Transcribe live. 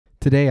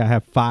Today, I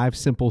have 5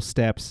 simple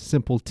steps,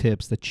 simple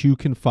tips that you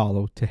can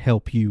follow to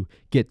help you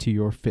get to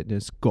your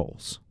fitness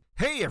goals.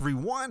 Hey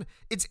everyone,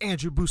 it's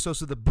Andrew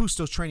Bustos of the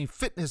Bustos Training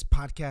Fitness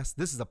Podcast.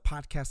 This is a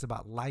podcast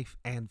about life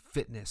and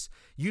fitness.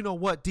 You know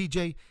what,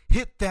 DJ?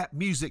 Hit that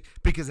music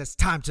because it's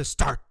time to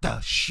start the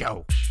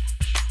show.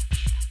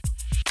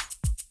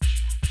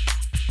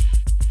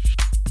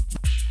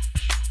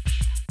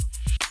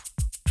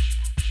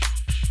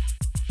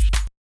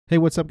 Hey,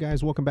 what's up,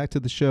 guys? Welcome back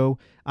to the show.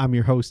 I'm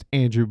your host,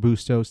 Andrew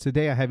Bustos.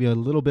 Today, I have you a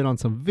little bit on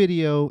some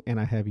video and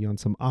I have you on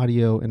some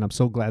audio, and I'm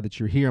so glad that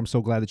you're here. I'm so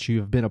glad that you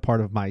have been a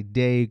part of my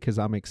day because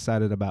I'm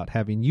excited about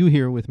having you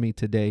here with me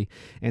today.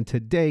 And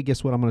today,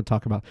 guess what I'm going to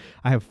talk about?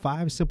 I have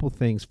 5 simple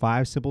things,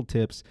 5 simple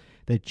tips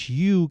that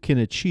you can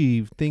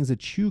achieve, things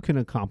that you can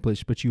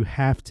accomplish, but you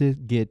have to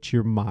get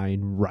your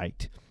mind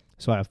right.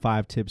 So I have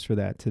 5 tips for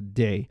that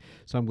today.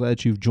 So I'm glad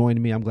that you've joined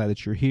me. I'm glad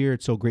that you're here.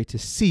 It's so great to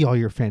see all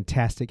your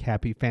fantastic,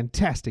 happy,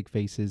 fantastic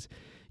faces.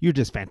 You're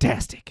just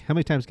fantastic. How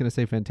many times can I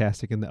say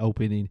fantastic in the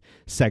opening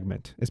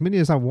segment? As many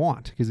as I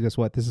want, because guess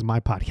what? This is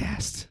my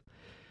podcast.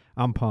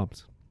 I'm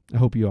pumped. I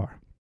hope you are.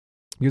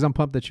 Because I'm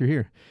pumped that you're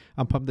here.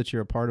 I'm pumped that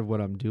you're a part of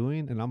what I'm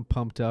doing, and I'm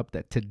pumped up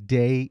that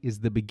today is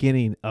the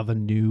beginning of a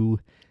new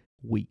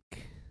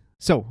week.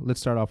 So let's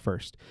start off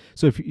first.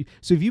 So if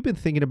you've been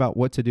thinking about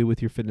what to do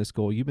with your fitness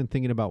goal, you've been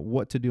thinking about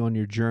what to do on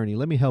your journey,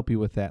 let me help you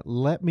with that.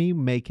 Let me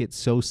make it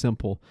so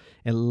simple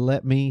and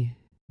let me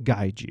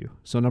guide you.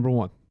 So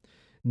numero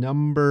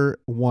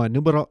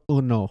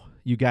uno,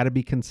 you got to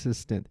be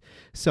consistent.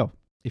 So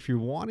if you're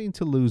wanting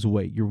to lose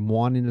weight, you're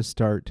wanting to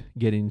start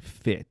getting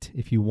fit.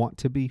 If you want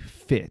to be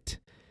fit,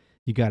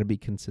 you got to be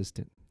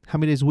consistent. How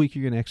many days a week are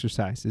you going to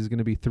exercise? Is it going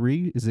to be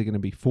 3? Is it going to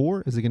be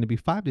 4? Is it going to be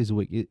 5 days a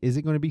week? Is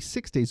it going to be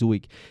 6 days a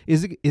week?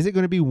 Is it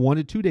going to be 1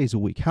 to 2 days a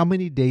week? How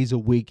many days a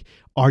week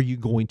are you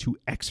going to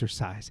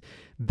exercise?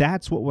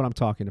 That's what I'm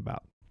talking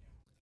about.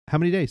 How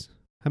many days?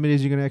 How many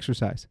days are you going to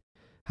exercise?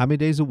 How many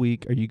days a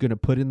week are you going to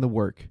put in the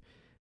work?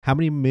 How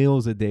many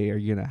meals a day are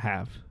you going to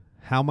have?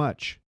 How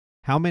much?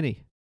 How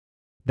many?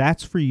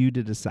 That's for you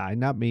to decide,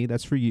 not me.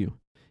 That's for you.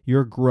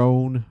 You're a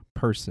grown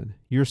person.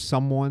 You're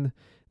someone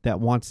that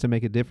wants to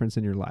make a difference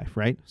in your life,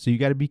 right? So you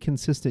got to be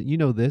consistent. You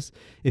know this.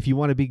 If you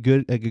want to be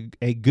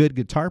a good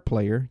guitar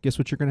player, guess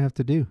what you're going to have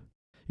to do?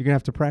 You're going to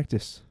have to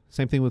practice.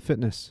 Same thing with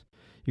fitness.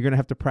 You're going to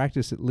have to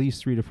practice at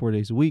least 3 to 4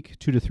 days a week,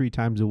 2 to 3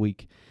 times a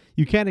week.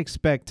 You can't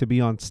expect to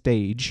be on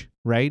stage,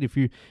 right?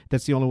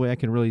 That's the only way I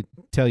can really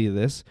tell you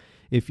this.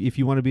 If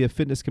you want to be a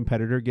fitness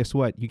competitor, guess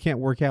what? You can't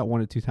work out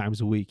 1 to 2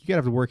 times a week. You got to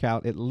have to work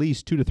out at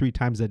least 2 to 3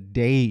 times a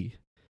day.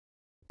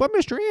 But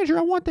Mr. Andrew,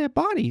 I want that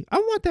body. I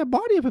want that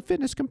body of a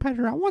fitness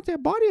competitor. I want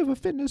that body of a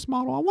fitness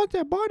model. I want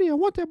that body. I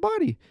want that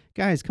body.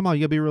 Guys, come on.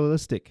 You got to be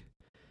realistic.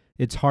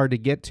 It's hard to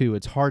get to.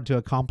 It's hard to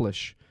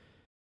accomplish.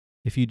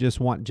 If you just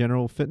want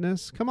general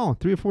fitness, come on.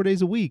 3 or 4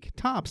 days a week.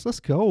 Tops. Let's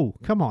go.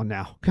 Come on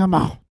now. Come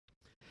on.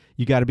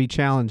 You got to be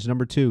challenged.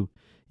 Number 2,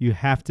 you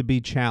have to be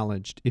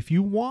challenged. If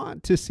you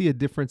want to see a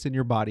difference in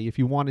your body, if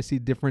you want to see a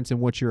difference in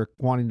what you're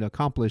wanting to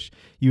accomplish,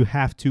 you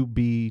have to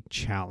be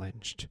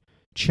challenged.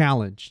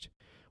 Challenged.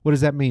 What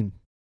does that mean?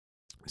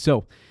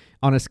 So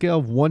on a scale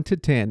of 1 to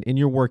 10 in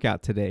your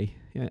workout today,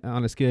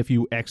 on a scale, if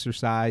you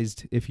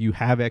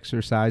have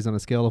exercised on a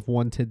scale of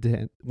 1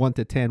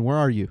 to 10, where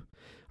are you?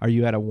 Are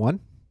you at a 1?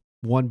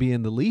 1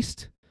 being the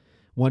least,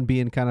 1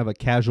 being kind of a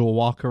casual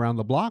walk around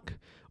the block,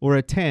 or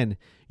a 10,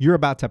 you're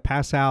about to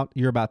pass out,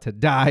 you're about to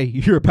die,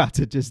 you're about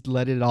to just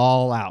let it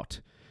all out.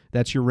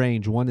 That's your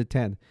range, 1 to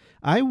 10.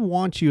 I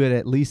want you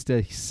at least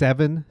a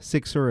 7,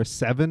 6 or a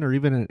 7, or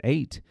even an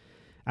 8.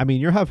 I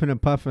mean, you're huffing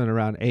and puffing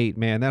around 8,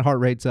 man. That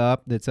heart rate's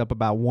up. It's up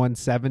about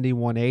 170,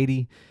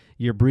 180.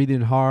 You're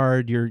breathing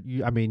hard.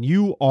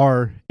 You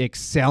are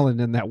excelling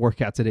in that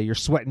workout today. You're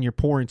sweating. You're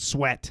pouring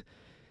sweat.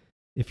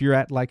 If you're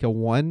at like a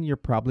 1, you're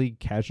probably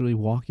casually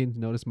walking.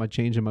 Notice my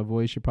change in my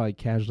voice. You're probably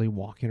casually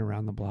walking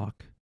around the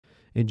block,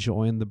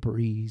 enjoying the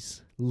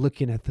breeze,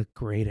 looking at the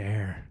great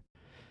air.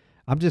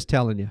 I'm just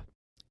telling you,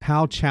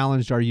 how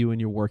challenged are you in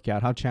your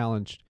workout? How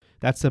challenged?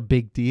 That's a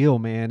big deal,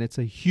 man. It's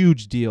a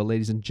huge deal,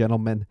 ladies and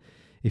gentlemen.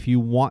 If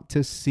you want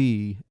to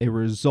see a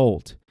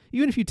result,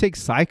 even if you take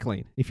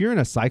cycling, if you're in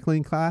a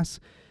cycling class,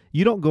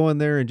 you don't go in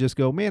there and just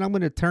go, man, I'm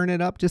going to turn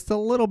it up just a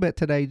little bit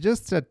today,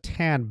 just a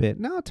tad bit.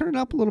 No, turn it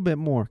up a little bit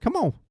more. Come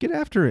on, get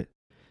after it.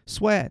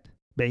 Sweat,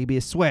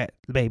 baby, sweat,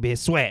 baby,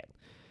 sweat.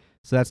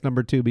 So that's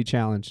number 2, be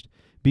challenged.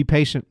 Be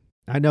patient.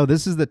 I know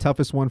this is the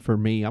toughest one for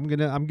me. I'm going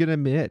to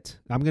admit,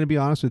 I'm going to be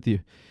honest with you.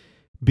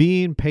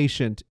 Being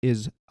patient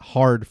is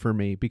hard for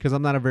me because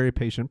I'm not a very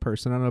patient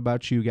person. I don't know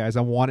about you guys.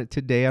 I want it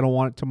today. I don't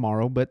want it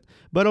tomorrow. But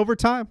over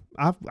time,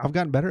 I've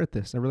gotten better at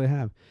this. I really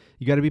have.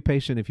 You got to be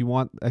patient if you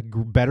want a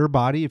better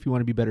body, if you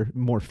want to be better,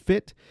 more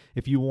fit,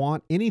 if you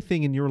want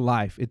anything in your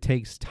life, it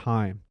takes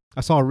time.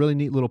 I saw a really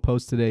neat little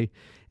post today,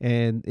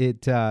 and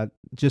it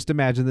just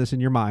imagine this in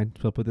your mind.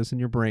 So put this in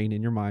your brain,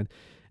 in your mind.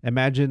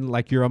 Imagine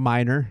like you're a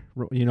miner,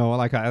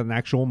 like an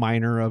actual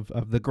miner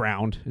of the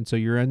ground. And so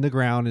you're in the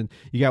ground and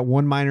you got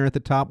one miner at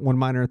the top, one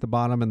miner at the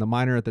bottom, and the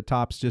miner at the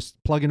top's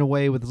just plugging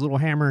away with his little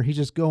hammer. He's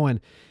just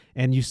going.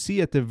 And you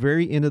see at the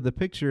very end of the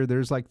picture,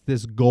 there's like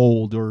this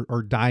gold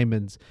or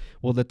diamonds.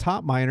 Well, the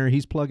top miner,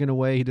 he's plugging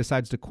away. He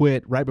decides to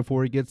quit right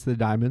before he gets the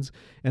diamonds.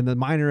 And the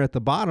miner at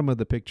the bottom of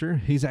the picture,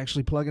 he's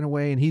actually plugging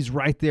away, and he's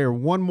right there.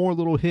 One more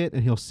little hit,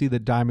 and he'll see the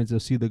diamonds. He'll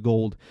see the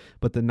gold.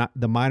 But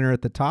the miner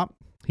at the top,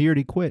 he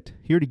already quit.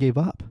 He already gave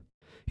up.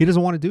 He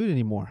doesn't want to do it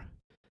anymore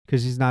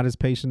because he's not as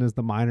patient as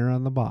the miner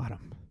on the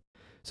bottom.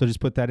 So just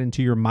put that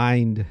into your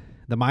mind.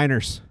 The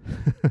miners,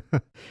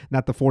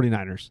 not the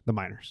 49ers, the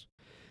miners.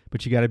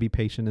 But you got to be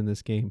patient in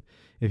this game.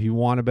 If you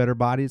want a better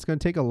body, it's going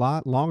to take a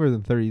lot longer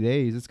than 30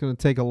 days. It's going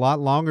to take a lot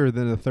longer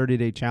than a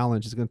 30-day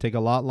challenge. It's going to take a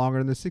lot longer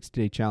than the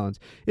 60-day challenge.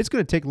 It's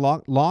going to take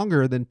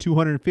longer than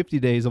 250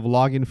 days of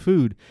logging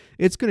food.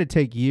 It's going to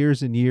take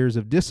years and years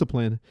of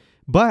discipline.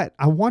 But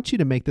I want you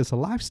to make this a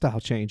lifestyle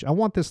change. I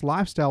want this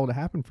lifestyle to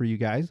happen for you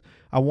guys.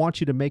 I want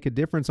you to make a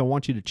difference. I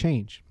want you to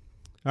change.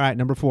 All right,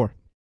 number 4.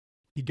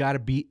 You got to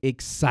be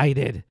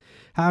excited.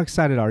 How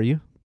excited are you?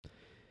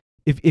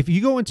 If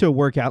you go into a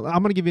workout,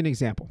 I'm going to give you an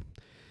example.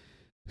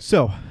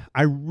 So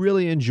I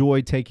really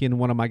enjoy taking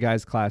one of my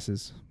guys'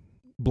 classes,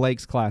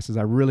 Blake's classes.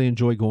 I really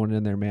enjoy going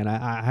in there, man.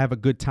 I have a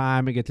good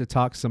time. I get to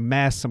talk some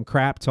mess, some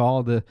crap to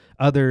all the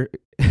other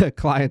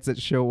clients that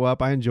show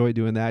up. I enjoy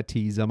doing that. I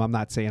tease them. I'm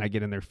not saying I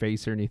get in their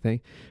face or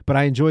anything, but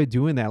I enjoy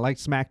doing that. I like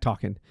smack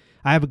talking.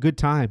 I have a good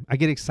time. I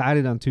get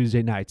excited on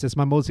Tuesday nights. It's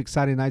my most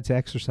exciting night to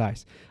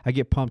exercise. I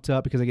get pumped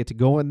up because I get to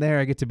go in there.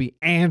 I get to be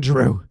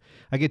Andrew.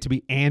 I get to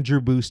be Andrew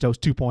Bustos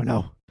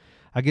 2.0.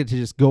 I get to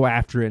just go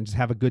after it and just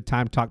have a good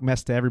time, talk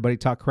mess to everybody,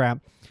 talk crap.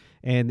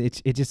 And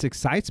it just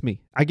excites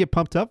me. I get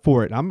pumped up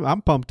for it.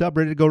 I'm pumped up,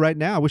 ready to go right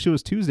now. I wish it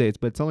was Tuesday,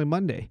 but it's only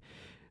Monday.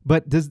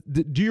 But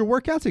do your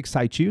workouts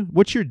excite you?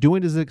 What you're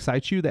doing, does it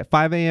excite you? That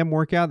 5 a.m.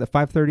 workout, that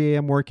 5:30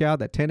 a.m. workout,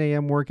 that 10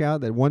 a.m.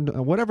 workout, that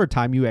whatever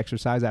time you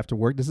exercise after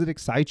work, does it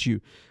excite you?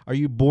 Are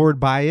you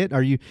bored by it?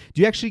 Do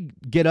you actually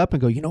get up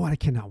and go, you know what, I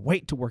cannot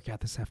wait to work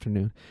out this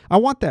afternoon? I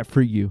want that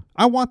for you.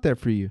 I want that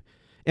for you.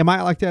 Am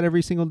I like that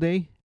every single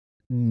day?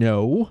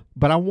 No,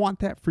 but I want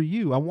that for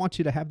you. I want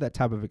you to have that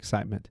type of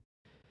excitement.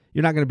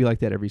 You're not going to be like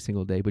that every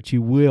single day, but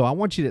you will. I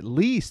want you to at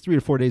least 3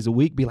 to 4 days a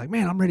week be like,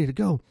 man, I'm ready to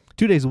go.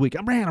 2 days a week,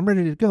 I'm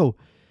ready to go.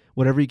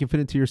 Whatever you can fit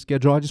into your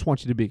schedule, I just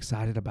want you to be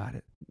excited about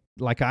it,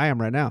 like I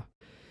am right now.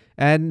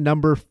 And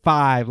number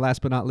 5,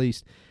 last but not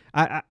least,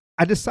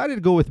 I decided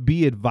to go with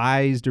be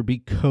advised or be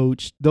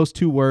coached. Those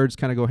two words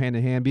kind of go hand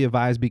in hand, be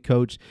advised, be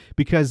coached.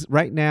 Because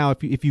right now,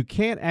 if you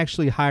can't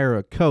actually hire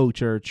a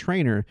coach or a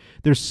trainer,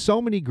 there's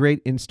so many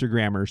great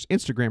Instagrammers.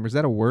 Instagrammers, is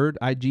that a word?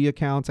 IG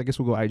accounts? I guess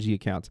we'll go IG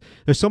accounts.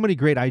 There's so many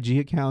great IG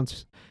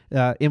accounts,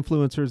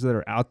 influencers that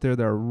are out there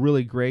that are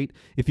really great.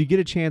 If you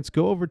get a chance,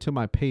 go over to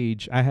my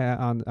page. I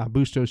have on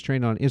Bustos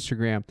Training on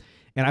Instagram,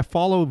 and I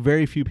follow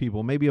very few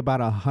people, maybe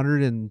about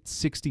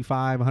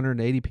 165,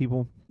 180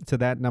 people to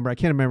that number. I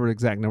can't remember the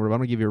exact number, but I'm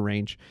going to give you a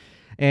range.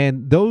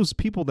 And those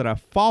people that I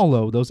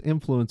follow, those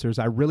influencers,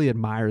 I really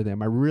admire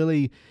them. I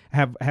really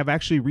have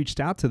actually reached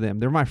out to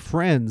them. They're my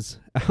friends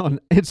on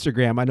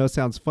Instagram. I know it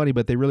sounds funny,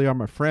 but they really are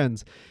my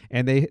friends.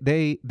 And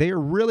they are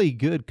really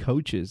good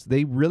coaches.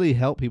 They really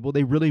help people.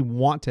 They really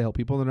want to help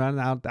people. They're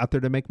not out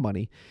there to make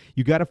money.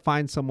 You got to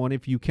find someone.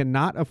 If you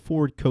cannot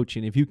afford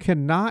coaching, if you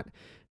cannot,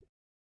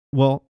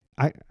 well,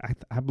 I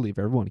believe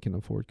everyone can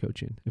afford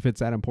coaching. If it's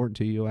that important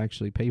to you, you'll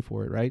actually pay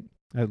for it, right?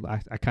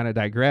 I kind of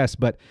digress,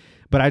 but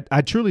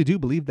I truly do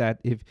believe that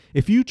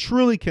if you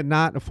truly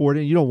cannot afford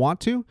it and you don't want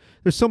to,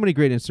 there's so many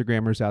great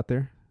Instagrammers out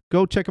there.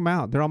 Go check them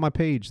out. They're on my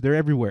page. They're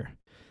everywhere.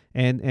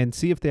 And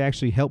see if they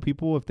actually help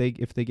people, if they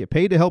get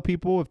paid to help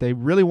people, if they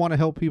really want to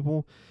help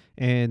people.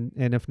 And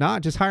if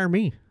not, just hire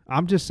me.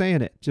 I'm just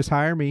saying it. Just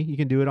hire me. You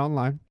can do it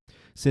online.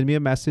 Send me a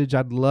message.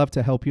 I'd love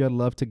to help you. I'd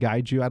love to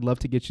guide you. I'd love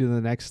to get you to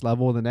the next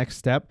level, the next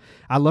step.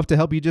 I'd love to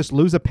help you just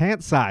lose a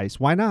pant size.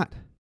 Why not?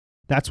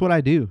 That's what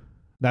I do.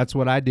 That's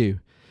what I do.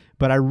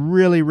 But I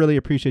really, really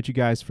appreciate you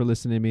guys for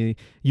listening to me.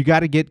 You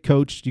got to get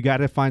coached. You got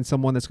to find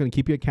someone that's going to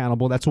keep you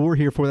accountable. That's what we're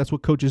here for. That's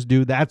what coaches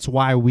do. That's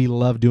why we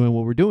love doing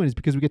what we're doing, is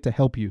because we get to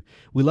help you.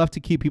 We love to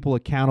keep people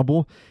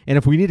accountable. And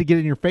if we need to get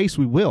in your face,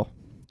 we will.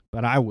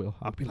 But I will.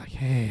 I'll be like,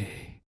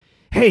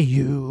 hey,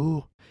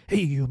 you,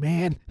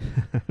 man.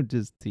 I'm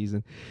just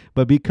teasing.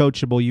 But be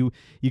coachable.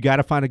 You got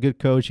to find a good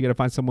coach. You got to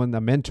find someone,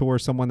 a mentor,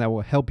 someone that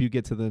will help you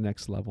get to the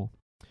next level.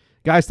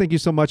 Guys, thank you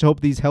so much. I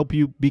hope these help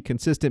you be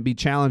consistent, be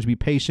challenged, be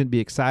patient,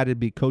 be excited,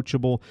 be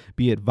coachable,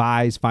 be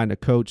advised, find a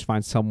coach,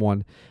 find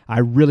someone. I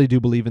really do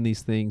believe in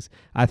these things.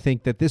 I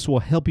think that this will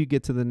help you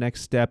get to the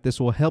next step.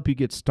 This will help you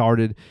get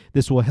started.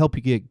 This will help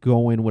you get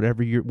going,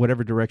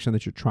 whatever direction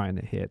that you're trying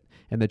to hit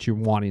and that you're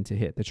wanting to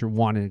hit, that you're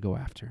wanting to go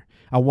after.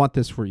 I want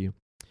this for you.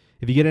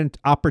 If you get an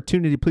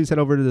opportunity, please head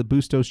over to the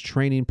Bustos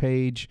Training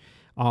page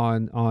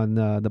on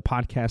the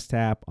podcast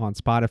app on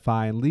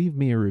Spotify and leave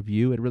me a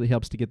review. It really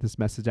helps to get this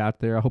message out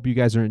there. I hope you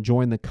guys are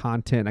enjoying the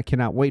content. I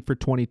cannot wait for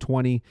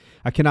 2020.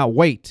 I cannot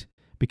wait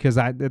because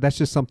that's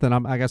just something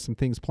I got some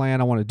things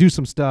planned. I want to do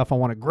some stuff. I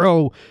want to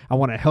grow. I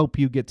want to help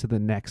you get to the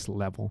next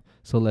level.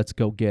 So let's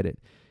go get it.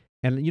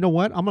 And you know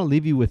what? I'm going to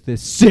leave you with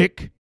this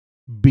sick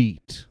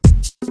beat.